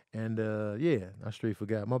 And, I straight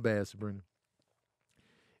forgot. My bad, Sabrina.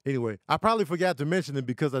 Anyway, I probably forgot to mention it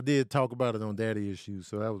because I did talk about it on Daddy Issues,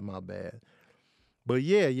 so that was my bad. But,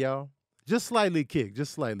 yeah, y'all, just slightly kicked.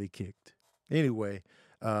 Anyway,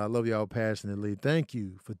 I love y'all passionately. Thank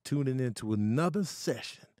you for tuning in to another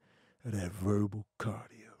session of that verbal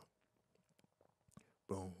cardio.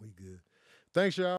 Boom, we good. Thanks, y'all.